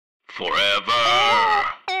Forever.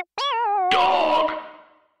 Dog.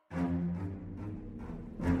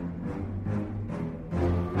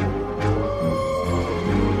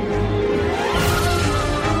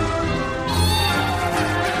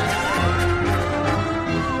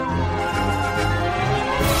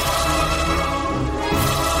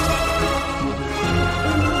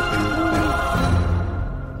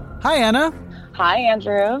 Hi, Anna. Hi,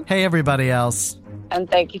 Andrew. Hey, everybody else. And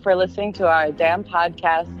thank you for listening to our damn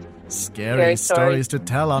podcast. Scary stories to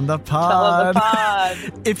tell on the pod. Tell on the pod.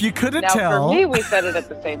 If you couldn't now, tell. For me, we said it at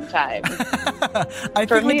the same time. I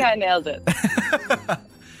nailed it.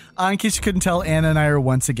 In case you couldn't tell, Anna and I are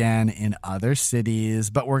once again in other cities,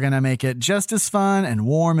 but we're going to make it just as fun and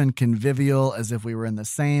warm and convivial as if we were in the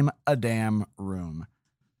same damn room.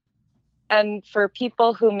 And for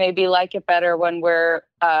people who maybe like it better when we're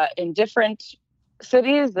in different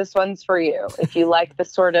cities, this one's for you. If you like the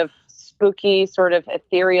sort of spooky, sort of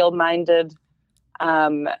ethereal-minded,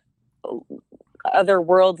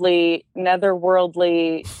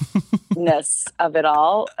 netherworldliness of it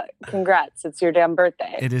all, congrats. It's your damn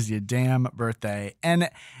birthday. It is your damn birthday.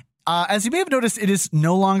 And as you may have noticed, it is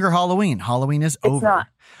no longer Halloween. Halloween is over.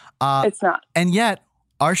 It's not. And yet,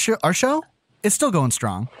 our show is still going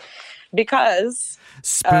strong. Because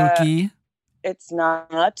spooky. It's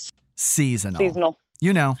not seasonal.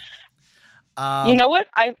 You know. You know what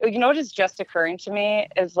is just occurring to me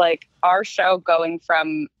is like our show going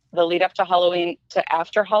from the lead up to Halloween to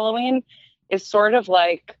after Halloween is sort of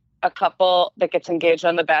like a couple that gets engaged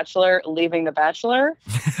on The Bachelor leaving The Bachelor.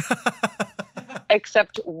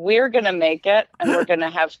 Except we're going to make it and we're going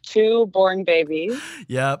to have 2 born babies.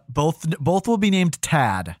 Yeah, both will be named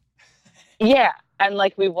Tad. Yeah. And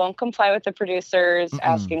like, we won't comply with the producers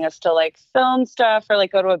asking us to like film stuff or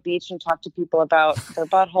like go to a beach and talk to people about their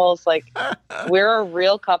buttholes. Like, we're a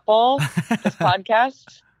real couple, this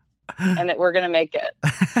podcast, and we're going to make it.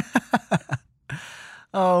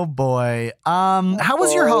 Oh boy. How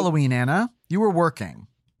was your Halloween, Anna? You were working.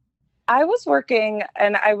 I was working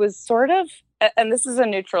and I was sort of, and this is a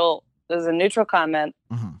neutral comment.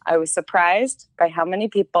 Mm-hmm. I was surprised by how many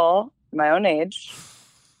people my own age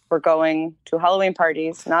were going to Halloween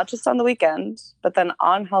parties, not just on the weekend, but then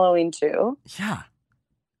on Halloween too. Yeah.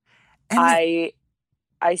 And I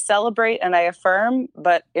celebrate and I affirm,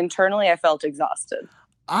 but internally I felt exhausted.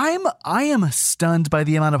 I am stunned by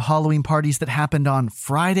the amount of Halloween parties that happened on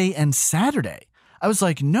Friday and Saturday. I was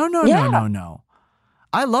like, no.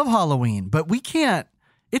 I love Halloween, but we can't,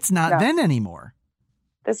 it's not then anymore.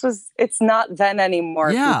 It's not then anymore,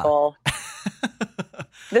 people.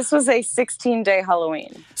 This was a 16-day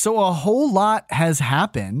Halloween. So a whole lot has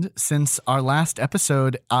happened since our last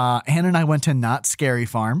episode. Hannah and I went to Not Scary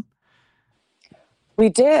Farm. We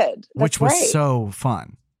did. Which was so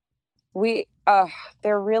fun.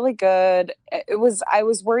 They're really good. I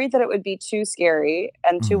was worried that it would be too scary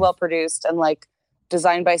and too well produced and like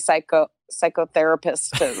designed by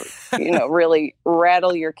psychotherapists to, really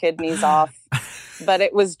rattle your kidneys off. But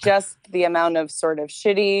it was just the amount of sort of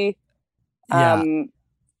shitty,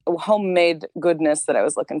 homemade goodness that I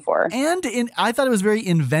was looking for. And I thought it was very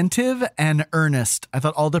inventive and earnest. I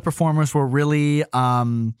thought all the performers were really,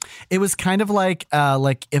 it was kind of like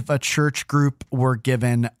if a church group were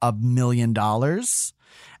given $1 million.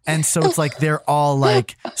 And so it's like, they're all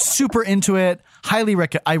like super into it.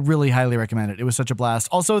 I really highly recommend it. It was such a blast.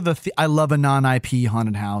 Also I love a non-IP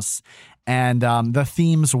haunted house, and the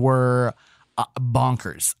themes were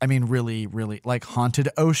bonkers. I mean, really, really like haunted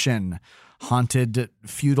ocean, haunted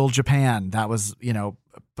feudal Japan. That was,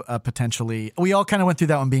 potentially, we all kind of went through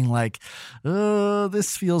that one being like, oh,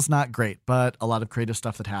 this feels not great, but a lot of creative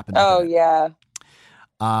stuff that happened. Oh, yeah.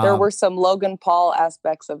 There were some Logan Paul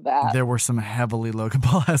aspects of that. There were some heavily Logan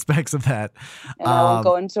Paul aspects of that. And I won't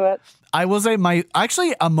go into it. I was a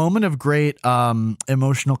moment of great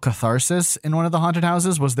emotional catharsis in one of the haunted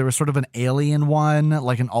houses was there was sort of an alien one,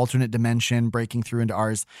 like an alternate dimension breaking through into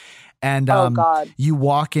ours. And you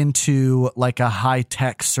walk into like a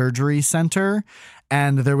high-tech surgery center,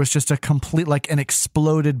 and there was just a complete, like an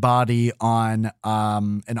exploded body on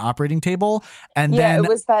an operating table. And then it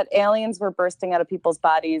was that aliens were bursting out of people's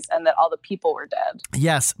bodies and that all the people were dead.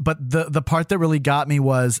 Yes, but the part that really got me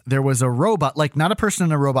was there was a robot, like not a person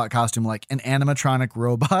in a robot costume, like an animatronic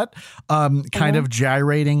robot, kind of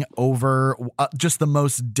gyrating over just the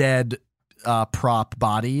most dead prop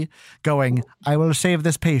body going, I will save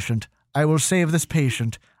this patient. I will save this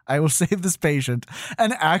patient. I will save this patient.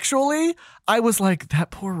 And actually, I was like,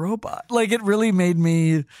 that poor robot. Like, it really made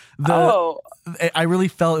me I really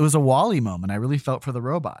felt it was a Wall-E moment. I really felt for the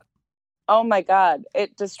robot. Oh my God,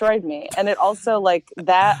 it destroyed me. And it also like,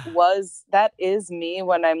 that is me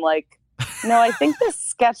when I'm like, no, I think this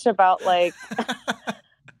sketch about like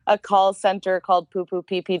a call center called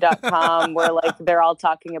poopoopp.com where like they're all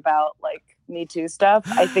talking about like Me Too stuff.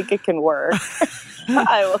 I think it can work.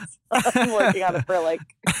 I'm working on it for like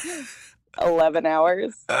 11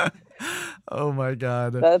 hours. Oh my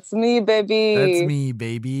God. That's me, baby. That's me,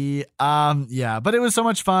 baby. Yeah, but it was so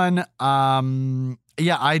much fun.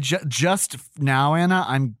 Yeah, I just now, Anna,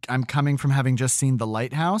 I'm coming from having just seen The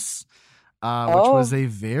Lighthouse, which was a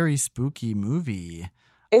very spooky movie.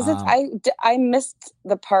 Is it? I missed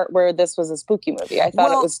the part where this was a spooky movie. I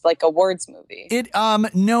thought it was like a words movie.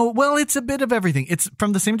 No. Well, it's a bit of everything. It's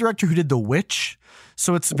from the same director who did The Witch,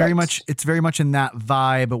 so it's very much in that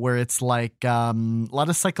vibe where it's like a lot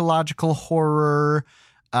of psychological horror.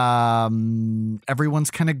 Everyone's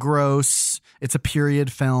kind of gross. It's a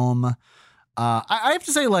period film. I have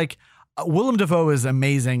to say, like, Willem Dafoe is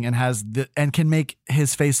amazing and can make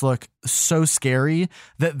his face look so scary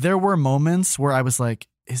that there were moments where I was like,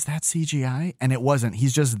 is that CGI? And it wasn't.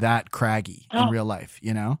 He's just that craggy in real life,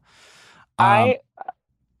 you know? I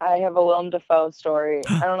have a Willem Dafoe story.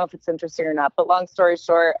 I don't know if it's interesting or not, but long story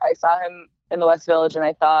short, I saw him in the West Village and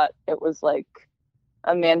I thought it was like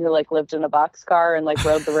a man who like lived in a boxcar and like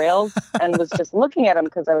rode the rails and was just looking at him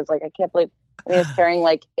because I was like, I can't believe he was carrying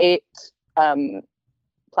like 8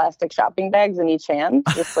 plastic shopping bags in each hand,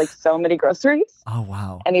 just like so many groceries. Oh,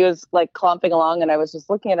 wow. And he was like clomping along and I was just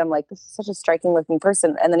looking at him like, this is such a striking looking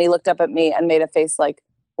person. And then he looked up at me and made a face like,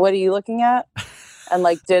 what are you looking at? And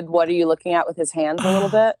like did what are you looking at with his hands a little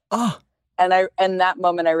bit. And in that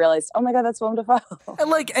moment I realized, oh my God, that's Willem Dafoe.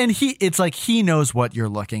 And it's like he knows what you're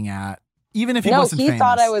looking at. Even if he wasn't famous. He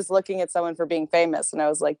thought I was looking at someone for being famous. And I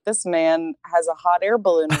was like, this man has a hot air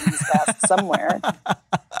balloon in his past somewhere.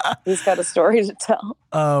 He's got a story to tell.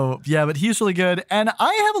 Oh, yeah, but he's really good. And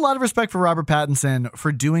I have a lot of respect for Robert Pattinson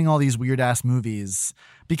for doing all these weird ass movies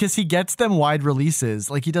because he gets them wide releases.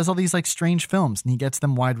 Like he does all these like strange films and he gets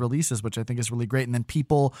them wide releases, which I think is really great. And then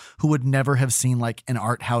people who would never have seen like an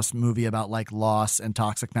art house movie about like loss and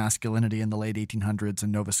toxic masculinity in the late 1800s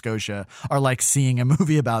in Nova Scotia are like seeing a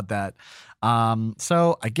movie about that.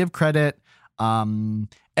 So I give credit.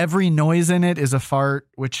 Every noise in it is a fart,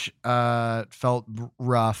 which felt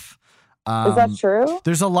rough. Is that true?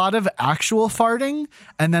 There's a lot of actual farting,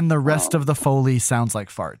 and then the rest of the Foley sounds like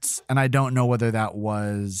farts. And I don't know whether that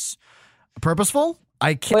was purposeful.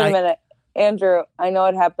 Wait a minute. Andrew, I know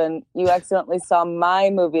it happened. You accidentally saw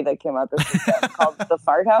my movie that came out this weekend called The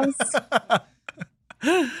Fart House.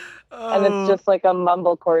 And it's just like a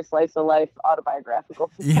mumblecore slice of life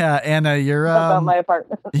autobiographical. Yeah, Anna, you're about my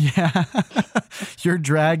apartment. Yeah, your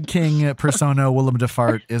drag king persona, Willem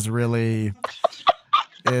Dafoe, is really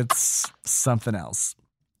it's something else.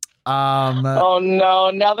 Oh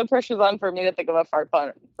no! Now the pressure's on for me to think of a fart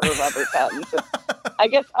pun for Robert Pattinson. I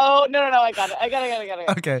guess. Oh no! I got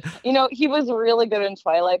it. Okay. You know he was really good in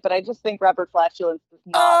Twilight, but I just think Robert Flatulence does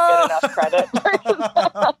not get enough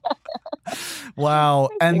credit. Wow,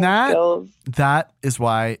 and that is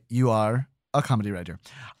why you are a comedy writer.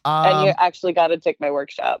 And you actually got to take my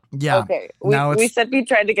workshop. Yeah. Okay. We said we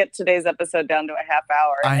tried to get today's episode down to a half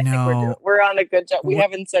hour. I know. Think we're on a good job. We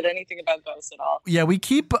haven't said anything about ghosts at all. Yeah, we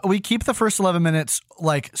keep the first 11 minutes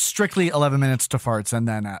like strictly 11 minutes to farts and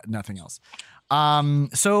then nothing else.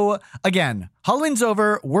 So again, Halloween's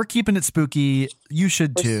over. We're keeping it spooky. You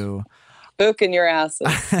should too. Spooking your asses.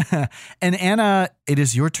 And Anna, it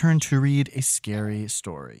is your turn to read a scary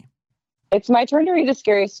story. It's my turn to read a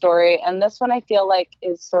scary story. And this one I feel like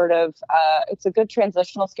is sort of, it's a good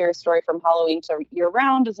transitional scary story from Halloween to year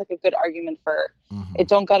round. It's like a good argument for it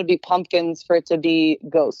don't got to be pumpkins for it to be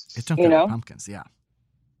ghosts. It don't got to be pumpkins, yeah.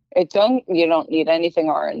 You don't need anything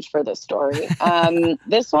orange for this story.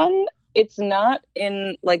 This one, it's not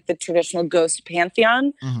in like the traditional ghost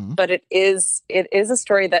pantheon, but it is a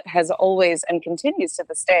story that has always and continues to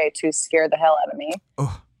this day to scare the hell out of me.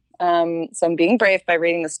 Oh. So I'm being brave by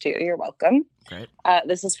reading this to you. You're welcome. Great.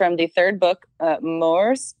 This is from the third book,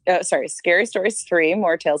 Scary Stories 3,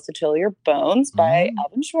 More Tales to Chill Your Bones by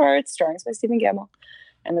Alvin Schwartz, drawings by Stephen Gamble.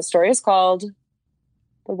 And the story is called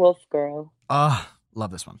The Wolf Girl.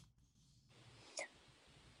 Love this one.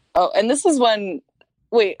 Oh, and this is one.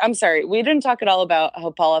 Wait, I'm sorry. We didn't talk at all about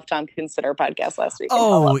how Paul F. Tompkins did our podcast last week.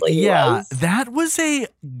 Oh, yeah. That was a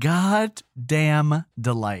goddamn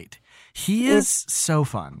delight. He is so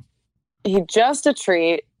fun. He just a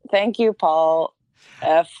treat. Thank you, Paul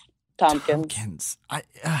F. Tompkins.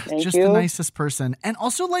 Just the nicest person. And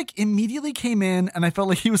also like immediately came in and I felt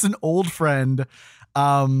like he was an old friend.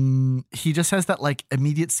 He just has that like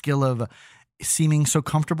immediate skill of seeming so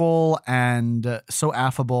comfortable and so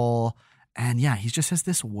affable. And yeah, he just has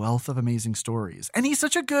this wealth of amazing stories. And he's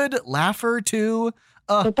such a good laugher too.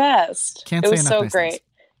 The best. Can't it say was enough so nice great. things.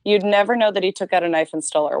 You'd never know that he took out a knife and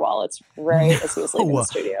stole our wallets right as he was leaving the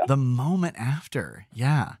studio. The moment after.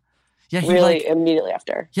 Yeah. Yeah, he really immediately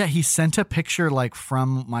after. Yeah, he sent a picture like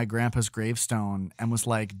from my grandpa's gravestone and was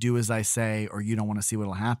like, "Do as I say, or you don't want to see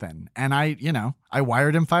what'll happen." And I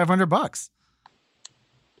wired him $500.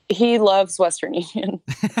 He loves Western Union.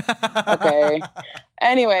 Okay.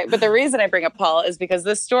 Anyway, but the reason I bring up Paul is because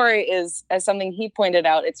this story is, as something he pointed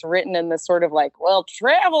out, it's written in this sort of like, well,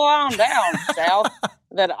 travel on down south,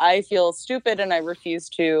 that I feel stupid and I refuse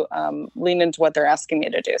to lean into what they're asking me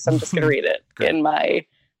to do. So I'm just going to read it in my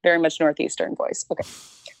very much Northeastern voice. Okay.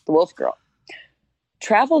 The Wolf Girl.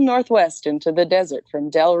 Travel northwest into the desert from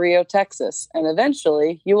Del Rio, Texas, and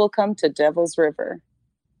eventually you will come to Devil's River.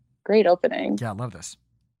 Great opening. Yeah, I love this.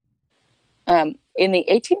 In the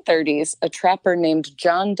 1830s, a trapper named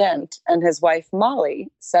John Dent and his wife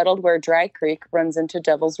Molly settled where Dry Creek runs into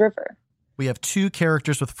Devil's River. We have 2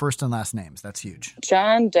 characters with first and last names. That's huge.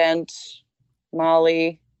 John Dent,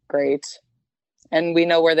 Molly, great. And we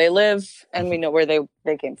know where they live, and we know where they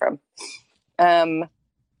came from.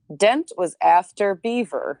 Dent was after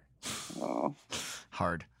Beaver. Oh.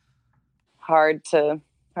 Hard to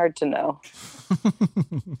know.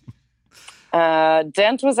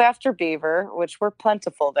 Dent was after beaver, which were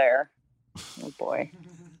plentiful there. Oh boy.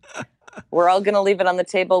 We're all going to leave it on the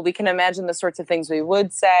table. We can imagine the sorts of things we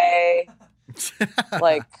would say.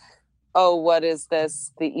 Like, oh, what is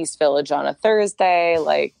this? The East Village on a Thursday?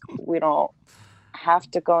 Like, we don't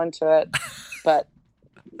have to go into it, but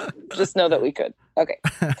just know that we could. Okay.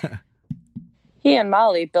 He and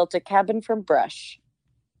Molly built a cabin from brush,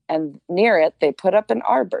 and near it, they put up an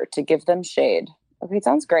arbor to give them shade. Okay,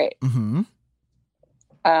 sounds great. Mm-hmm.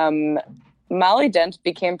 Molly Dent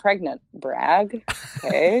became pregnant. Brag.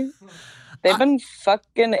 Okay. They've been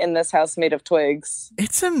fucking in this house made of twigs.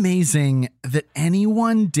 It's amazing that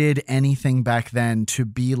anyone did anything back then to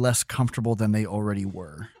be less comfortable than they already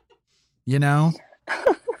were. You know?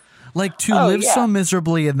 Like to live so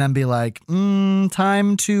miserably and then be like,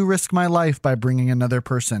 time to risk my life by bringing another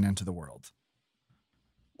person into the world.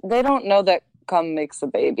 They don't know that cum makes a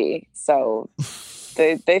baby, so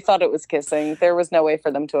they thought it was kissing. There was no way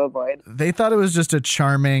for them to avoid. They thought it was just a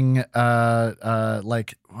charming,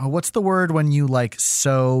 like, what's the word when you like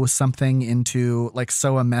sew something into, like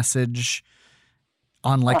sew a message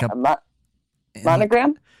on like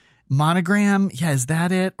monogram? Monogram? Yeah, is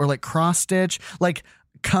that it? Or like cross stitch? Like,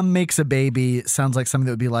 cum makes a baby sounds like something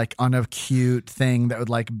that would be like on a cute thing that would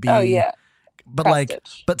like be. Oh, yeah. But cross like,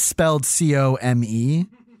 stitch. But spelled COME.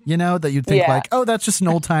 You know, that you'd think like, oh, that's just an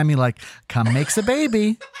old timey, like, cum makes a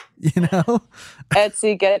baby, you know?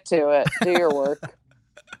 Etsy, get to it. Do your work.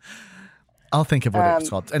 I'll think of what it's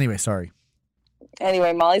called. Anyway, sorry.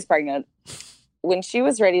 Anyway, Molly's pregnant. When she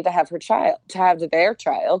was ready to have their child,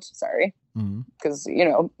 sorry, because, you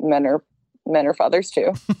know, men are fathers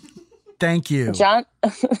too. Thank you. John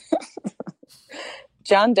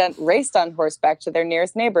Dent raced on horseback to their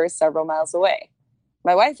nearest neighbors several miles away.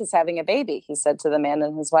 My wife is having a baby, he said to the man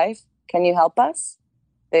and his wife. Can you help us?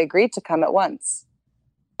 They agreed to come at once.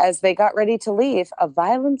 As they got ready to leave, a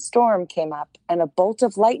violent storm came up and a bolt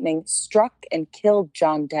of lightning struck and killed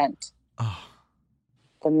John Dent. Oh.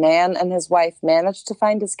 The man and his wife managed to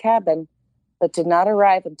find his cabin, but did not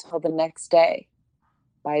arrive until the next day.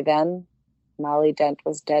 By then, Molly Dent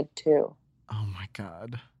was dead too. Oh my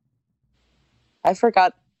God. I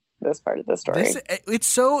forgot this part of the story. It's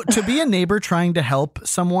so, to be a neighbor trying to help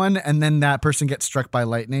someone and then that person gets struck by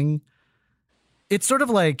lightning, it's sort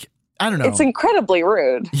of like, I don't know. It's incredibly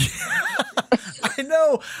rude. I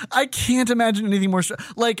know. I can't imagine anything more.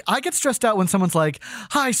 Like, I get stressed out when someone's like,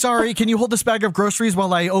 hi, sorry, can you hold this bag of groceries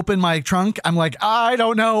while I open my trunk? I'm like, I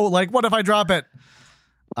don't know. Like, what if I drop it?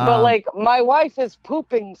 But like, my wife is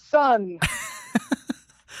pooping, son.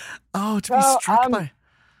 Oh, to be struck by...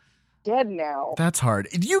 dead now. That's hard.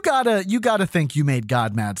 You gotta think you made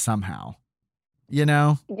God mad somehow. You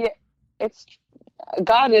know? Yeah,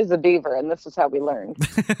 God is a beaver, and this is how we learned.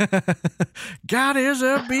 God is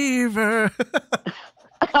a beaver.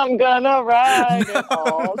 I'm gonna ride it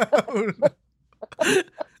all.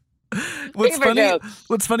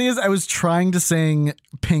 What's funny is I was trying to sing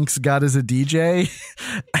Pink's God is a DJ,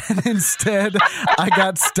 and instead I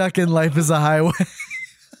got stuck in Life is a Highway.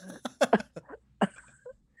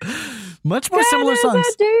 Much more similar songs.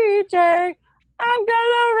 A DJ, I'm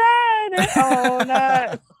gonna ride it all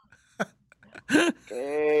night.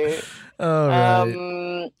 Okay. All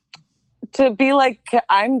right. To be like,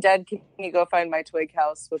 I'm dead. Can you go find my twig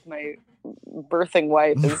house with my birthing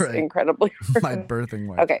wife is Right. incredibly My birthing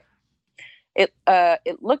wife. Okay.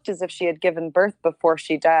 It looked as if she had given birth before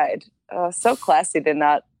she died. So classy to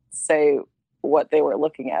not say what they were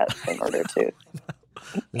looking at in order to.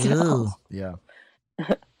 Ew. Yeah.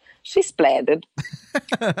 She splendid.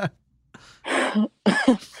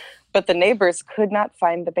 But the neighbors could not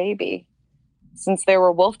find the baby. Since there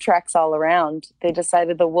were wolf tracks all around, they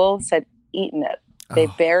decided the wolves had eaten it. They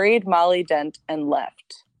buried Molly Dent and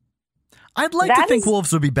left. I'd like to think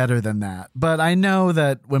wolves would be better than that, but I know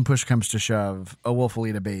that when push comes to shove, a wolf will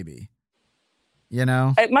eat a baby. You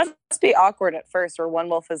know? It must be awkward at first where one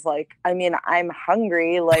wolf is like, I mean, I'm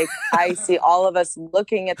hungry. Like, I see all of us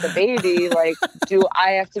looking at the baby. Like, do I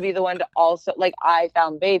have to be the one to also, like, I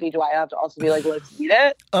found baby. Do I have to also be like, let's eat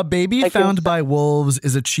it? A baby like found by wolves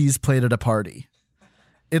is a cheese plate at a party.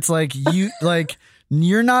 It's like,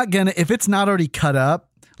 you're not gonna, if it's not already cut up,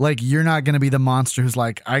 like, you're not gonna be the monster who's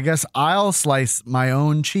like, I guess I'll slice my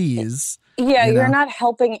own cheese. Yeah, you're not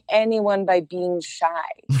helping anyone by being shy.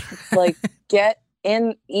 Like, get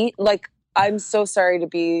in, eat. Like, I'm so sorry to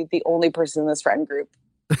be the only person in this friend group.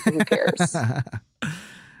 Who cares?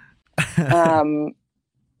 My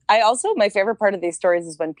favorite part of these stories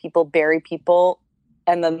is when people bury people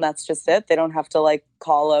and then that's just it. They don't have to like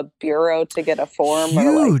call a bureau to get a form.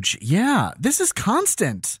 Huge. Yeah. This is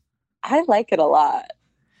constant. I like it a lot.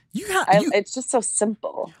 It's just so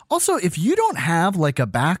simple. Also, if you don't have like a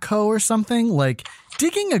backhoe or something, like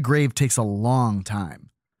digging a grave takes a long time.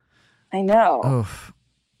 I know. Oh,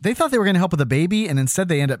 they thought they were going to help with a baby, and instead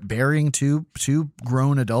they end up burying two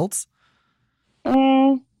grown adults.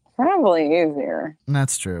 Probably easier.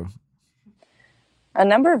 That's true. A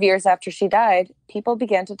number of years after she died, people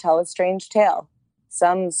began to tell a strange tale.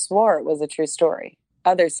 Some swore it was a true story.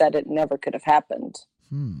 Others said it never could have happened.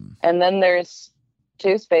 And then there's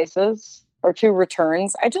two spaces or two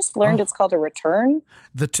returns. I just learned it's called a return.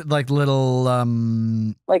 The little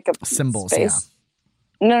like a symbols. Space.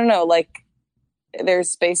 Yeah. No. Like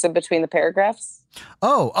there's space in between the paragraphs.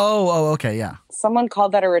 Oh, okay, yeah. Someone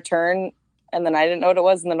called that a return, and then I didn't know what it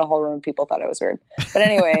was, and then a whole room of people thought it was weird. But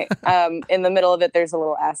anyway, in the middle of it, there's a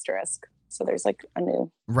little asterisk. So there's like a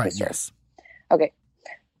new Yes. Okay.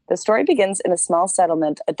 The story begins in a small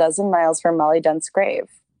settlement a dozen miles from Molly Dent's grave.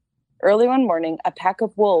 Early one morning, a pack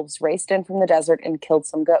of wolves raced in from the desert and killed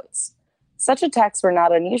some goats. Such attacks were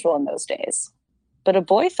not unusual in those days. But a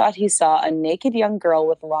boy thought he saw a naked young girl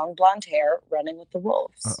with long blonde hair running with the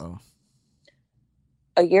wolves. Uh-oh.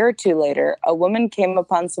 A year or two later, a woman came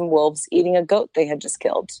upon some wolves eating a goat they had just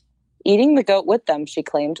killed. Eating the goat with them, she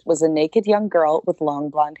claimed, was a naked young girl with long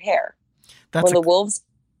blonde hair. That's a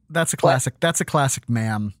classic. What? That's a classic,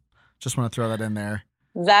 ma'am. Just want to throw that in there.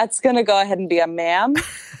 That's going to go ahead and be a ma'am.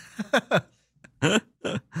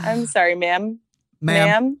 I'm sorry, ma'am.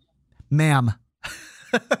 Ma'am.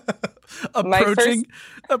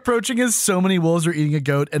 Approaching as so many wolves are eating a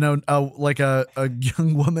goat, and a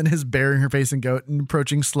young woman is burying her face in goat and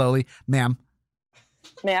approaching slowly. Ma'am,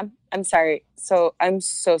 I'm sorry. I'm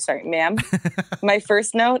so sorry, ma'am. My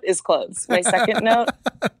first note is clothes. My second note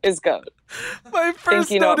is goat. My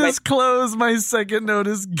first note is clothes. My second note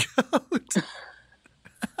is goat.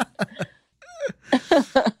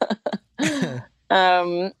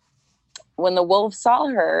 When the wolves saw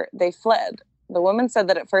her, they fled. The woman said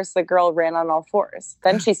that at first the girl ran on all fours.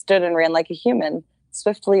 Then she stood and ran like a human,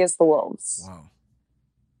 swiftly as the wolves. Wow.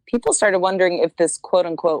 People started wondering if this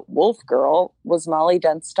quote-unquote wolf girl was Molly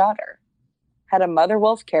Dent's daughter. Had a mother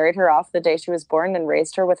wolf carried her off the day she was born and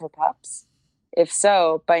raised her with her pups? If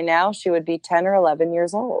so, by now she would be 10 or 11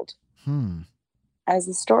 years old. As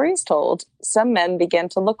the story is told, some men began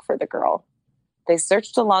to look for the girl. They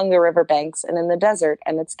searched along the riverbanks and in the desert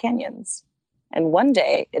and its canyons. And one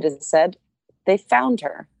day, it is said, they found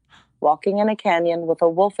her, walking in a canyon with a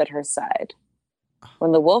wolf at her side.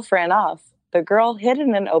 When the wolf ran off, the girl hid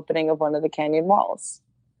in an opening of one of the canyon walls.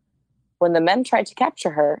 When the men tried to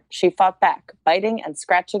capture her, she fought back, biting and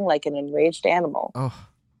scratching like an enraged animal.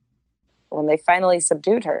 When they finally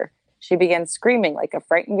subdued her, she began screaming like a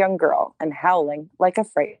frightened young girl and howling like a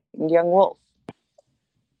frightened young wolf.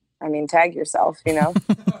 I mean, tag yourself, you know?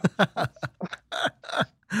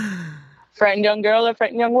 Frightened young girl or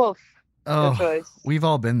frightened young wolf? Oh, choice. We've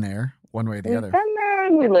all been there, one way or the other. We've been there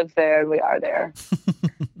and we live there and we are there.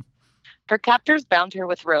 Her captors bound her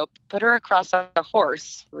with rope, put her across a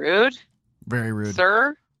horse. Rude. Very rude.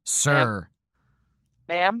 Sir.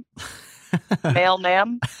 Ma'am. Male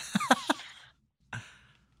ma'am.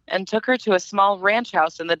 And took her to a small ranch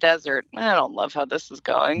house in the desert. I don't love how this is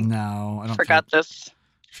going. No, I don't. Forgot this.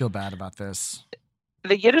 Feel bad about this.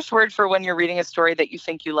 the Yiddish word for when you're reading a story that you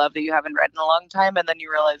think you love that you haven't read in a long time, and then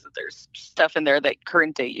you realize that there's stuff in there that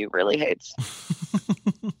current day you really hates.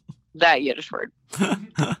 That Yiddish word.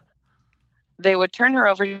 They would turn her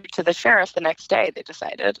over to the sheriff the next day, they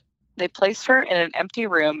decided. They placed her in an empty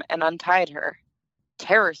room and untied her.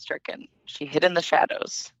 Terror-stricken, she hid in the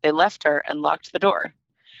shadows. They left her and locked the door.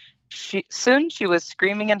 Soon she was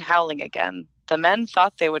screaming and howling again. The men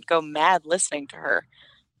thought they would go mad listening to her,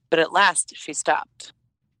 but at last she stopped.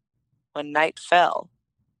 When night fell,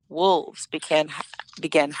 wolves began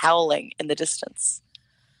howling in the distance.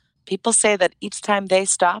 People say that each time they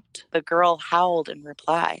stopped, the girl howled in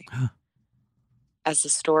reply. As the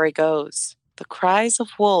story goes, the cries of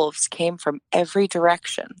wolves came from every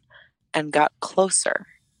direction and got closer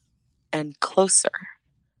and closer.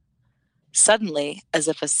 Suddenly, as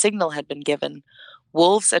if a signal had been given,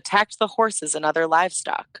 wolves attacked the horses and other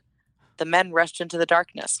livestock. The men rushed into the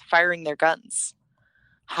darkness, firing their guns.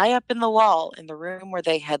 High up in the wall, in the room where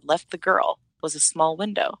they had left the girl, was a small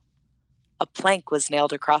window. A plank was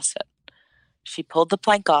nailed across it. She pulled the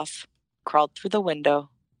plank off, crawled through the window,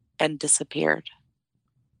 and disappeared.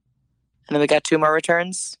 And then we got 2 more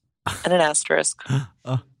returns and an asterisk.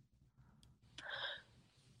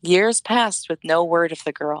 Years passed with no word of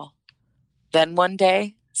the girl. Then one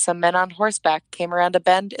day, some men on horseback came around a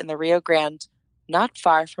bend in the Rio Grande, not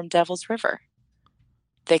far from Devil's River.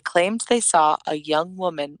 They claimed they saw a young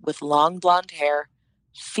woman with long blonde hair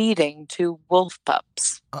feeding 2 wolf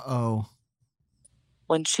pups. Uh-oh.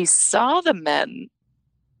 When she saw the men,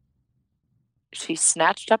 she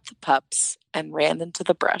snatched up the pups and ran into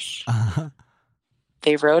the brush.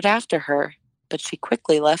 They rode after her, but she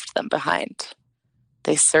quickly left them behind.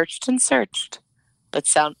 They searched and searched, but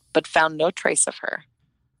found no trace of her.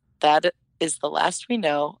 That is the last we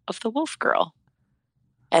know of the wolf girl.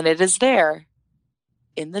 And it is there,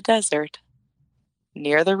 in the desert,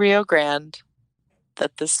 near the Rio Grande,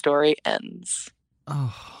 that the story ends.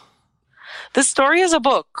 Oh. This story is a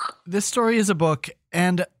book. This story is a book.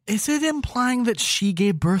 And is it implying that she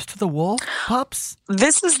gave birth to the wolf pups?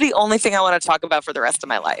 This is the only thing I want to talk about for the rest of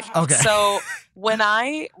my life. Okay. So when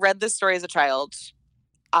I read this story as a child,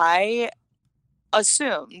 I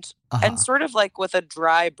assumed, and sort of like with a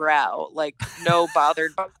dry brow, like no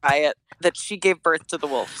bothered by it, that she gave birth to the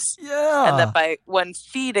wolves. Yeah. And that when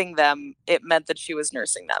feeding them, it meant that she was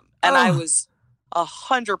nursing them. And I was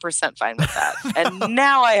 100% fine with that. And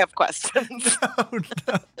now I have questions.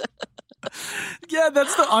 No. Yeah,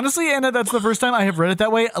 honestly, Anna, that's the first time I have read it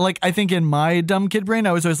that way. Like, I think in my dumb kid brain,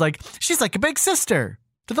 I was always like, she's like a big sister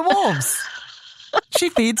to the wolves. She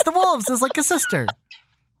feeds the wolves as like a sister.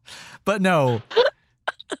 But no,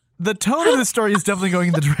 the tone of the story is definitely going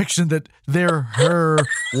in the direction that they're her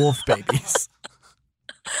wolf babies.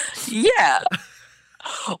 Yeah.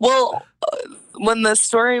 Well, when the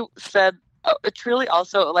story said, it's really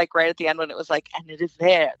also like right at the end when it was like, and it is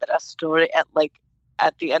there that a story at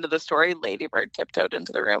the end of the story, Ladybird tiptoed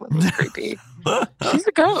into the room and was creepy. She's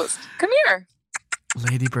a ghost. Come here.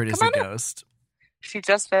 Ladybird is a ghost. She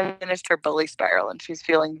just finished her bully spiral and she's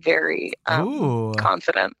feeling very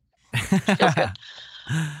confident. Feels good.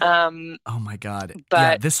 Oh my God. But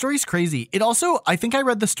yeah, this story's crazy. It also, I think I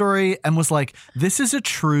read the story and was like, this is a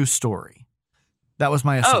true story. That was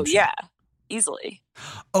my assumption. Oh yeah, easily.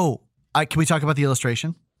 Oh, can we talk about the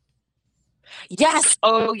illustration? Yes.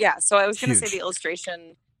 Oh yeah. So I was going to say the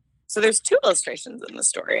illustration. So there's 2 illustrations in the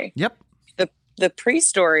story. Yep. The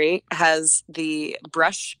pre-story has the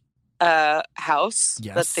brush house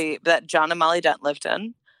that John and Molly Dent lived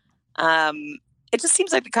in. It just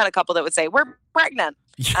seems like the kind of couple that would say, we're pregnant.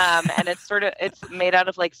 And it's made out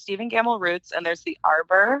of like Stephen Gamble roots. And there's the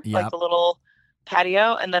arbor, like the little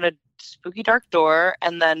patio, and then a spooky dark door,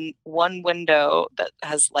 and then one window that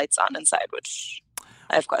has lights on inside, which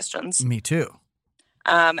I have questions. Me too.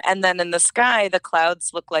 And then in the sky, the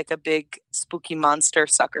clouds look like a big spooky monster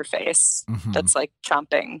sucker face that's like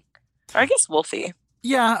chomping, or I guess wolfy.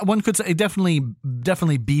 Yeah, one could say definitely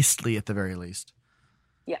beastly at the very least.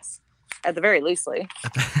 Yes. At the very leastly.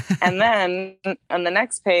 And then on the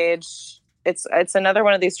next page, it's another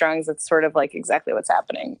one of these drawings that's sort of like exactly what's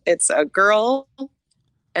happening. It's a girl,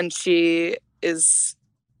 and she is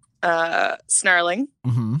snarling,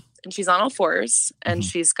 and she's on all fours, and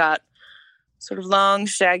she's got sort of long,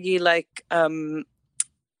 shaggy, like a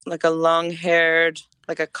long-haired,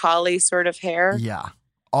 like a collie sort of hair. Yeah,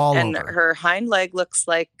 all and over. Her hind leg looks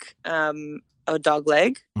like a dog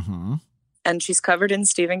leg. And she's covered in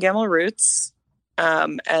Stephen Gamble roots.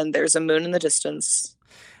 And there's a moon in the distance.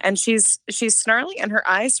 And she's snarling, and her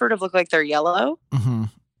eyes sort of look like they're yellow.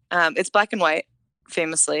 It's black and white,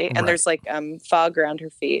 famously. And there's like fog around her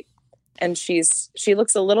feet. and she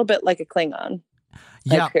looks a little bit like a Klingon.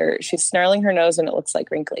 Yeah. Like she's snarling her nose and it looks like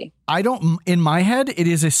wrinkly. In my head, it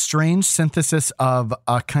is a strange synthesis of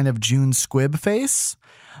a kind of June Squibb face,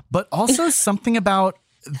 but also something about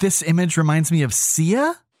this image reminds me of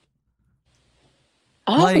Sia.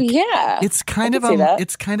 Oh, yeah. It's kind of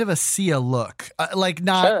a Sia look.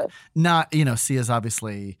 Not, Sia's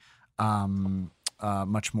obviously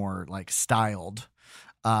much more like styled.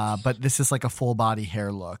 But this is like a full body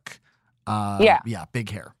hair look. Yeah, big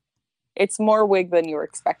hair. It's more wig than you were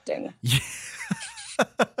expecting. Yeah.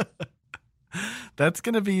 That's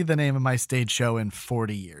going to be the name of my stage show in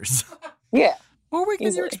 40 years. Yeah. More wig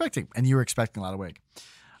than you were expecting. And you were expecting a lot of wig.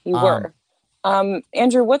 You were.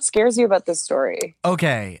 Andrew, what scares you about this story?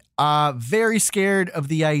 Okay. Very scared of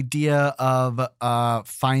the idea of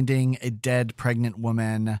finding a dead pregnant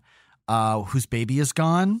woman whose baby is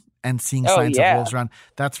gone and seeing signs of wolves around.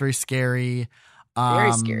 That's very scary.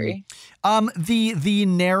 Very scary. The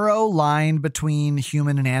narrow line between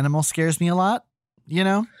human and animal scares me a lot,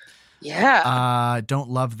 Yeah. Don't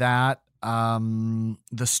love that.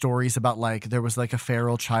 The stories about like there was like a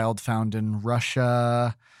feral child found in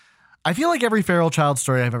Russia. I feel like every feral child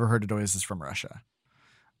story I've ever heard always is from Russia.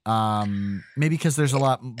 Maybe because there's a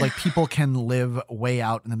lot like people can live way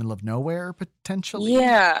out in the middle of nowhere potentially.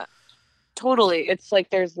 Yeah, totally. It's like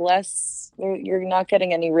there's less. You're not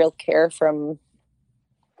getting any real care from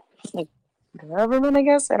like government, I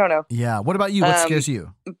guess. I don't know. Yeah. What about you? What scares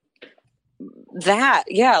you?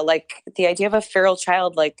 Like the idea of a feral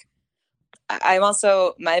child. Like I'm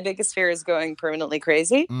also my biggest fear is going permanently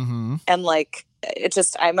crazy, and like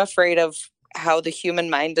I'm afraid of how the human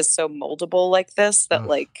mind is so moldable like this that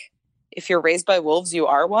like if you're raised by wolves, you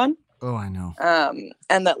are one. Oh, I know.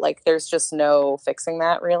 And that like there's just no fixing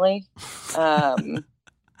that really.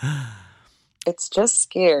 It's just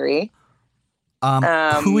scary.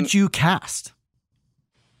 Who would you cast?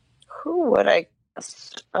 Who would I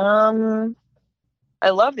cast? I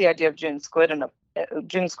love the idea of June Squibb in a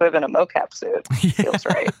mocap suit. Feels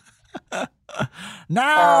right.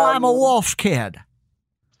 Now I'm a wolf kid.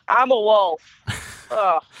 I'm a wolf.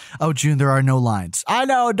 Oh, June, there are no lines. I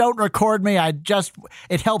know. Don't record me.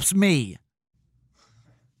 It helps me.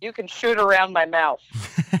 You can shoot around my mouth.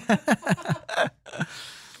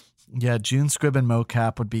 Yeah, June Squibb and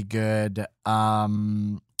mocap would be good. What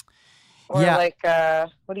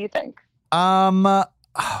do you think? Oh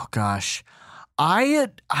gosh. I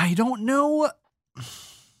don't know.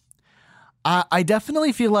 I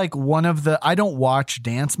definitely feel like I don't watch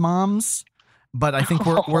Dance Moms, but I think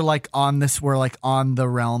we're like on the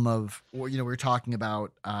realm of, we're talking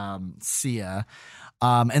about Sia.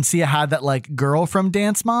 And Sia had that like girl from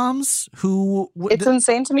Dance Moms who it's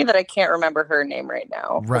insane to me that I can't remember her name right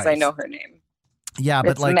now because I know her name. Yeah,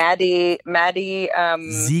 but it's like Maddie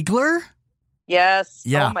Ziegler? Yes.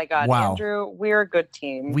 Yeah. Oh my God, wow. Andrew, we're a good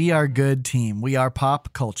team. We are a good team. We are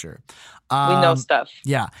pop culture. We know stuff.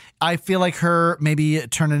 Yeah. I feel like her maybe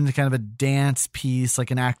turn it into kind of a dance piece, like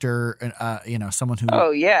an actor, someone who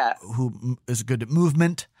who is good at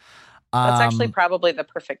movement. That's actually probably the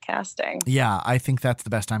perfect casting. Yeah, I think that's the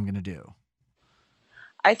best I'm going to do.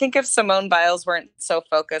 I think if Simone Biles weren't so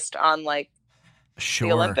focused on like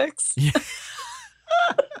the Olympics. Yeah.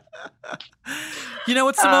 You know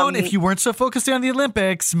what, Simone? If you weren't so focused on the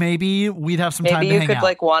Olympics, maybe we'd have some time to hang out. Maybe you could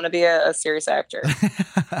like want to be a serious actor.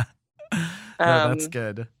 No, that's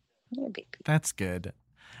good. Maybe. That's good.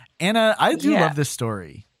 Anna, I do love this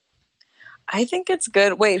story. I think it's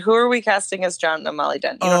good. Wait, who are we casting as John and Molly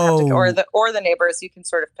Dent? You don't have to, or the neighbors. You can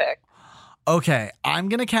sort of pick. Okay, I'm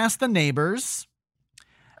gonna cast the neighbors,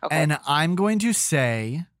 and I'm going to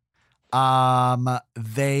say,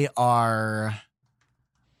 they are,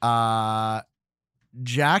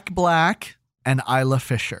 Jack Black and Isla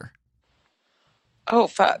Fisher. Oh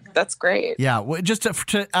fuck, that's great. Yeah, just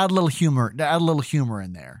to add a little humor,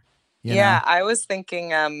 in there. You know? I was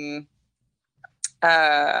thinking,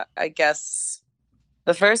 I guess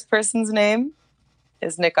the first person's name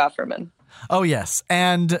is Nick Offerman. Oh yes,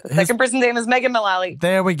 and the second person's name is Megan Mullally.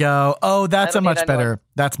 There we go. Oh, that's much better.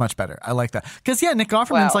 That's much better. I like that because Nick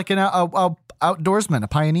Offerman's like an outdoorsman, a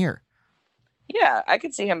pioneer. Yeah, I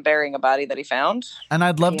could see him burying a body that he found. And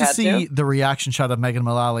I'd love to see the reaction shot of Megan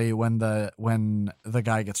Mullally when the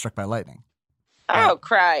guy gets struck by lightning. Oh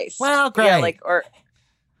Christ! Well, great. Yeah, or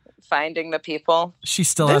finding the people. She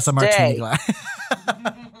still has a martini glass.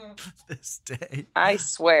 This day. I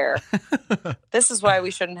swear. This is why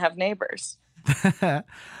we shouldn't have neighbors. Then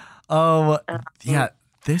I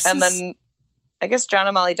guess John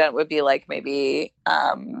and Molly Dent would be like maybe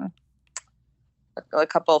a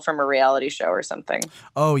couple from a reality show or something.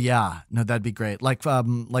 Oh yeah, no, that'd be great. Like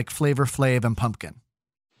Flavor Flav and Pumpkin.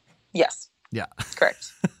 Yes. Yeah.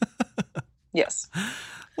 Correct. Yes.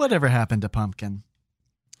 Whatever happened to Pumpkin?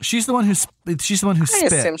 She's the one who spit.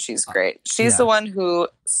 I assume she's great. She's the one who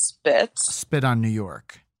spit on New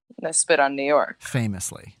York. No, spit on New York.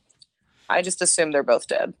 Famously. I just assume they're both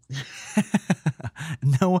dead.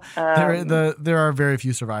 No, there are very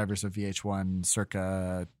few survivors of VH1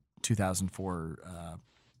 circa 2004.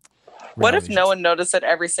 What if no one noticed that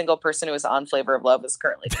every single person who was on Flavor of Love is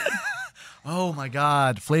currently dead? Oh my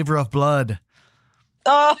God. Flavor of Blood.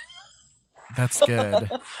 Oh, that's good.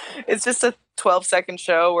 It's just a 12-second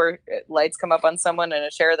show where lights come up on someone in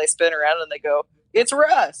a chair, they spin around and they go, "It's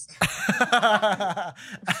Russ."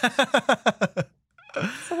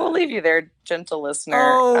 So we'll leave you there, gentle listener.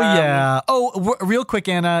 Oh, yeah. Oh, real quick,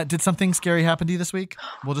 Anna, did something scary happen to you this week?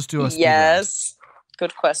 We'll just do a speed Yes. Round.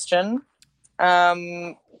 Good question.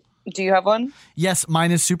 Do you have one? Yes,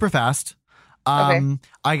 mine is super fast. Okay.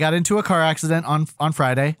 I got into a car accident on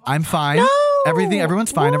Friday. I'm fine. No!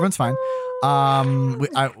 Everyone's fine. Everyone's fine.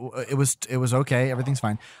 It was okay. Everything's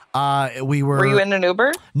fine. Were you in an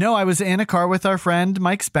Uber? No, I was in a car with our friend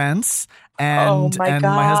Mike Spence and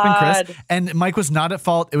my husband Chris. And Mike was not at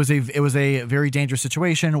fault. It was a very dangerous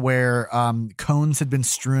situation where cones had been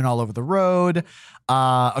strewn all over the road.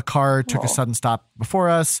 A car took a sudden stop before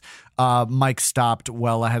us. Mike stopped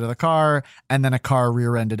well ahead of the car, and then a car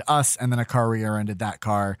rear-ended us, and then a car rear-ended that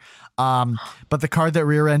car. But the car that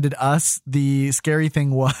rear-ended us, the scary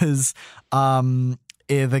thing was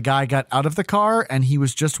the guy got out of the car, and he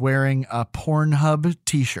was just wearing a Pornhub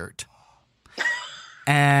t-shirt.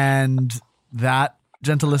 And that,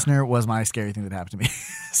 gentle listener, was my scary thing that happened to me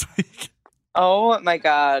this week. Oh, my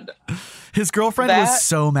God. His girlfriend was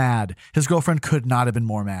so mad. His girlfriend could not have been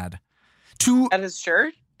more mad. At his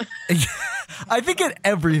shirt? I think at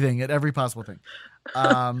everything, at every possible thing.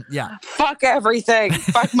 Yeah. Fuck everything.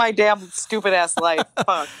 Fuck my damn stupid ass life.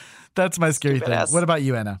 Fuck. That's my scary thing. What about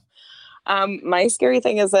you, Anna? My scary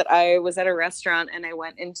thing is that I was at a restaurant and I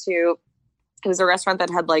went into, it was a restaurant that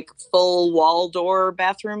had like full wall door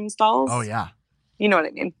bathroom stalls. Oh, yeah. You know what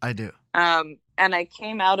I mean? I do. And I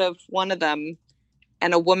came out of one of them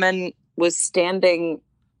and a woman was standing,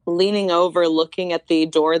 leaning over, looking at the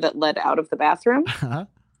door that led out of the bathroom.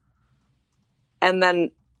 And then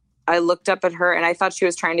I looked up at her and I thought she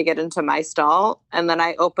was trying to get into my stall. And then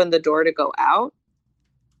I opened the door to go out.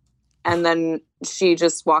 And then she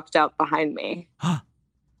just walked out behind me.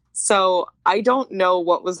 So I don't know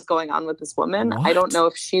what was going on with this woman. What? I don't know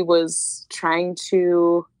if she was trying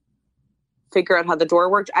to figure out how the door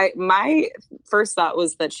worked. My first thought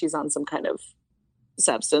was that she's on some kind of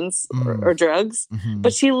substance or drugs. Mm-hmm.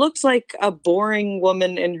 But she looked like a boring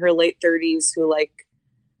woman in her late 30s who like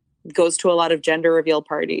goes to a lot of gender reveal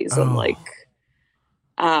parties and like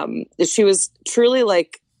she was truly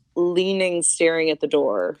like leaning, staring at the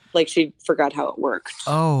door like she forgot how it worked.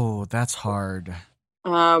 Oh, that's hard.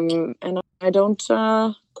 And I don't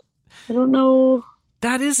know.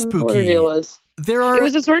 That is spooky. What the deal was. It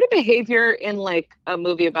was a sort of behavior in like a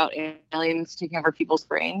movie about aliens taking over people's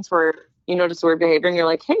brains where you notice weird behavior and you're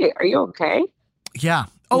like, hey, are you okay? Yeah.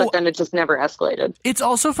 But then it just never escalated. It's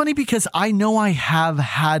also funny because I know I have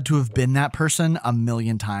had to have been that person a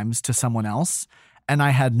million times to someone else. And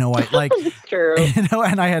I had no idea, like, true.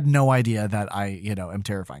 And I had no idea that I, am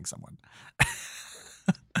terrifying someone.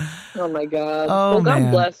 Oh my God. Oh, well,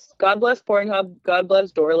 man. God bless Pornhub. God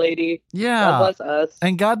bless Door Lady. Yeah. God bless us.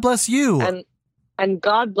 And God bless you. And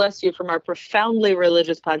God bless you from our profoundly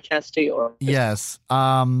religious podcast to yours. Yes.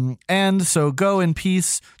 And so go in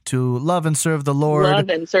peace to love and serve the Lord. Love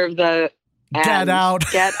and serve the... Get out.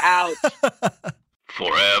 Get out.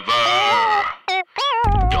 Forever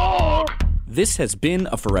Dog. This has been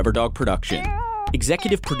a Forever Dog production.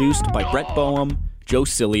 Executive produced by Brett Boehm, Joe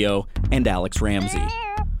Cilio, and Alex Ramsey.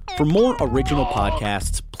 For more original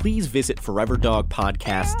podcasts, please visit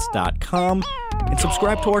foreverdogpodcasts.com and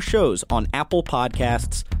subscribe to our shows on Apple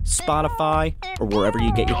Podcasts, Spotify, or wherever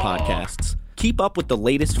you get your podcasts. Keep up with the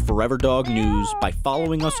latest Forever Dog news by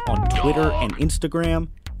following us on Twitter and Instagram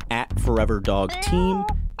 @ForeverDogTeam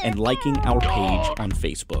and liking our page on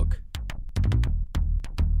Facebook.